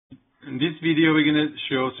In this video, we're going to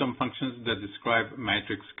show some functions that describe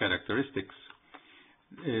matrix characteristics.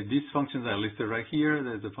 These functions are listed right here.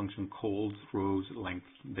 There's a function called rows, length,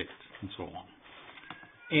 depth, and so on.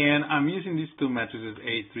 And I'm using these two matrices,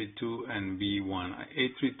 A32 and B1.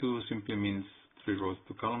 A32 simply means 3 rows,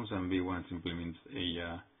 2 columns, and B1 simply means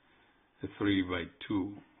a 3 by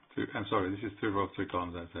 2. I'm sorry, this is 3 rows, 3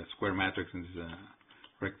 columns. That's a square matrix, and this is a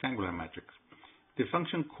rectangular matrix. The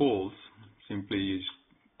function calls, simply you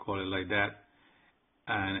call it like that,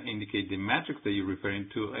 and indicate the matrix that you're referring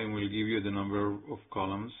to, and will give you the number of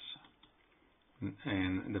columns,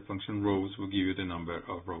 and the function rows will give you the number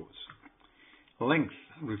of rows. Length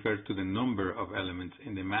refers to the number of elements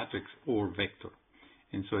in the matrix or vector,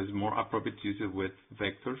 and so it's more appropriate to use it with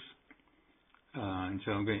vectors. And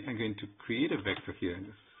so I'm going to create a vector here.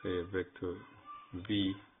 Let's say a vector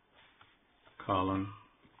V, column,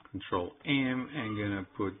 Control M. I'm going to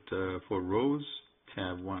put 4 rows,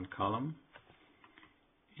 tab 1 column,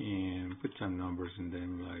 and put some numbers in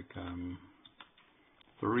them like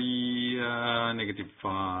 3,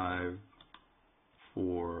 -5,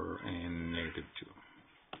 4, and -2.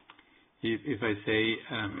 If I say,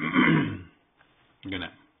 I'm going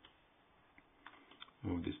to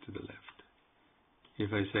move this to the left.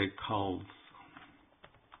 If I say calls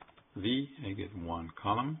V, I get 1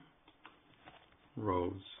 column,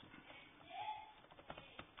 rows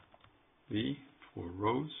V, 4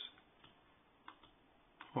 rows,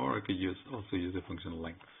 or I could also use the function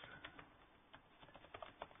length.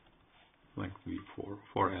 Length V,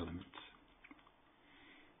 4 elements.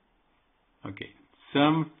 Okay,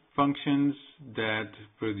 some functions that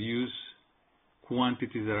produce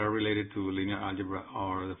quantities that are related to linear algebra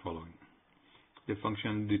are the following. The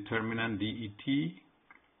function determinant, det,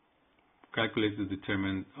 calculates the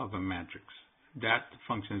determinant of a matrix. That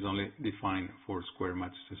function is only defined for square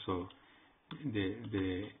matrices, so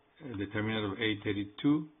the determinant of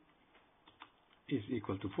A32 is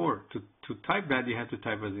equal to 4. To type that, you have to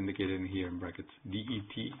type as indicated in here in brackets,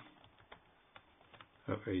 det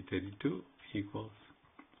of A32 equals,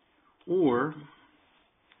 or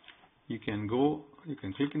you can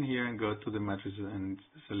click in here and go to the matrices and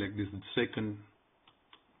select this second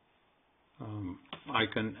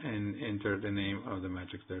icon and enter the name of the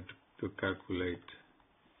matrix there to calculate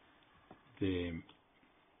the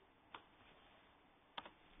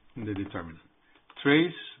determinant.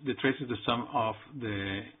 The trace is the sum of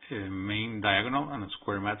the main diagonal on a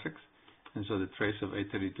square matrix, and so the trace of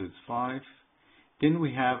A32 is 5. Then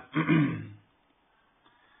we have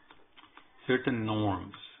certain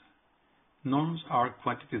norms. Norms are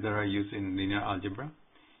quantities that are used in linear algebra,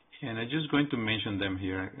 and I'm just going to mention them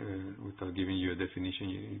here without giving you a definition.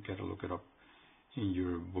 You gotta look it up in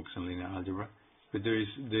your books on linear algebra. But there is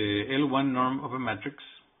the L1 norm of a matrix.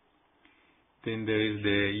 Then there is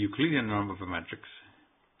the Euclidean norm of a matrix.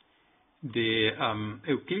 The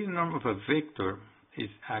Euclidean norm of a vector is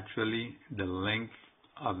actually the length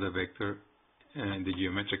of the vector, and the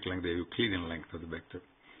geometric length, the Euclidean length of the vector.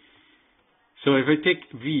 So if I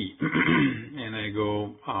take V and I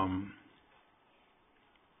go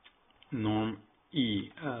norm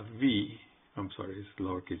E V, I'm sorry, it's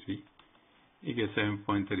lowercase v, you get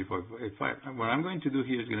 7.3485. What I'm going to do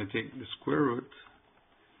here is going to take the square root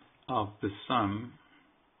of the sum,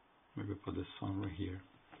 maybe put the sum right here,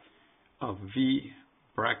 of V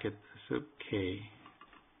bracket sub K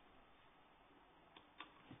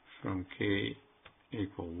from K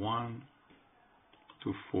equal 1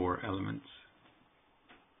 to 4 elements.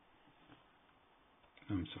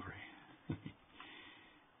 I'm sorry.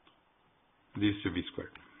 This should be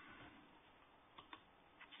squared.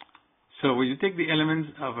 So when you take the elements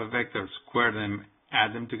of a vector, square them,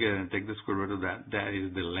 add them together, and take the square root of that, that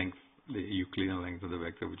is the length, the Euclidean length of the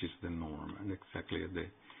vector, which is the norm, and exactly the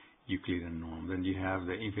Euclidean norm. Then you have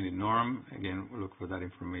the infinite norm. Again, look for that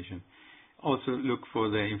information. Also look for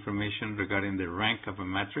the information regarding the rank of a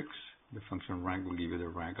matrix. The function rank will give you the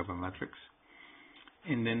rank of a matrix.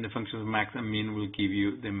 And then the functions max and min will give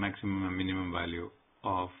you the maximum and minimum value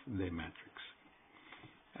of the matrix.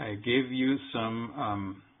 I gave you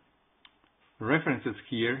some references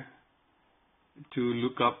here to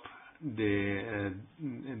look up the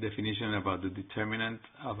definition about the determinant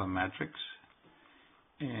of a matrix.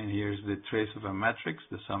 And here's the trace of a matrix,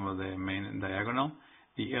 the sum of the main and diagonal.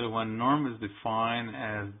 The L1 norm is defined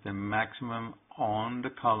as the maximum on the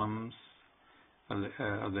columns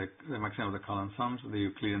the maximum of the column sums. The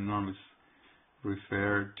Euclidean norm is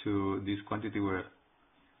referred to this quantity where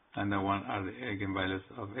under 1 are the eigenvalues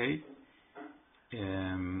of A.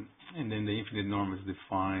 And then the infinite norm is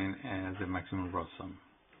defined as the maximum row sum.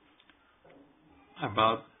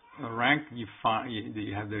 About rank, you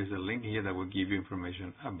have there's a link here that will give you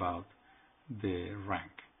information about the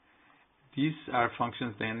rank. These are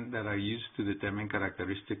functions then that are used to determine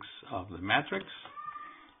characteristics of the matrix,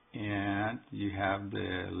 and you have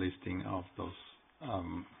the listing of those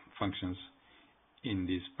functions in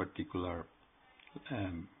this particular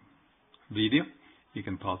video. You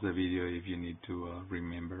can pause the video if you need to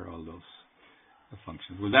remember all those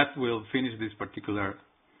functions. With that, we'll finish this particular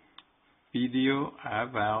video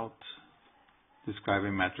about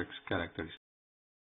describing matrix characteristics.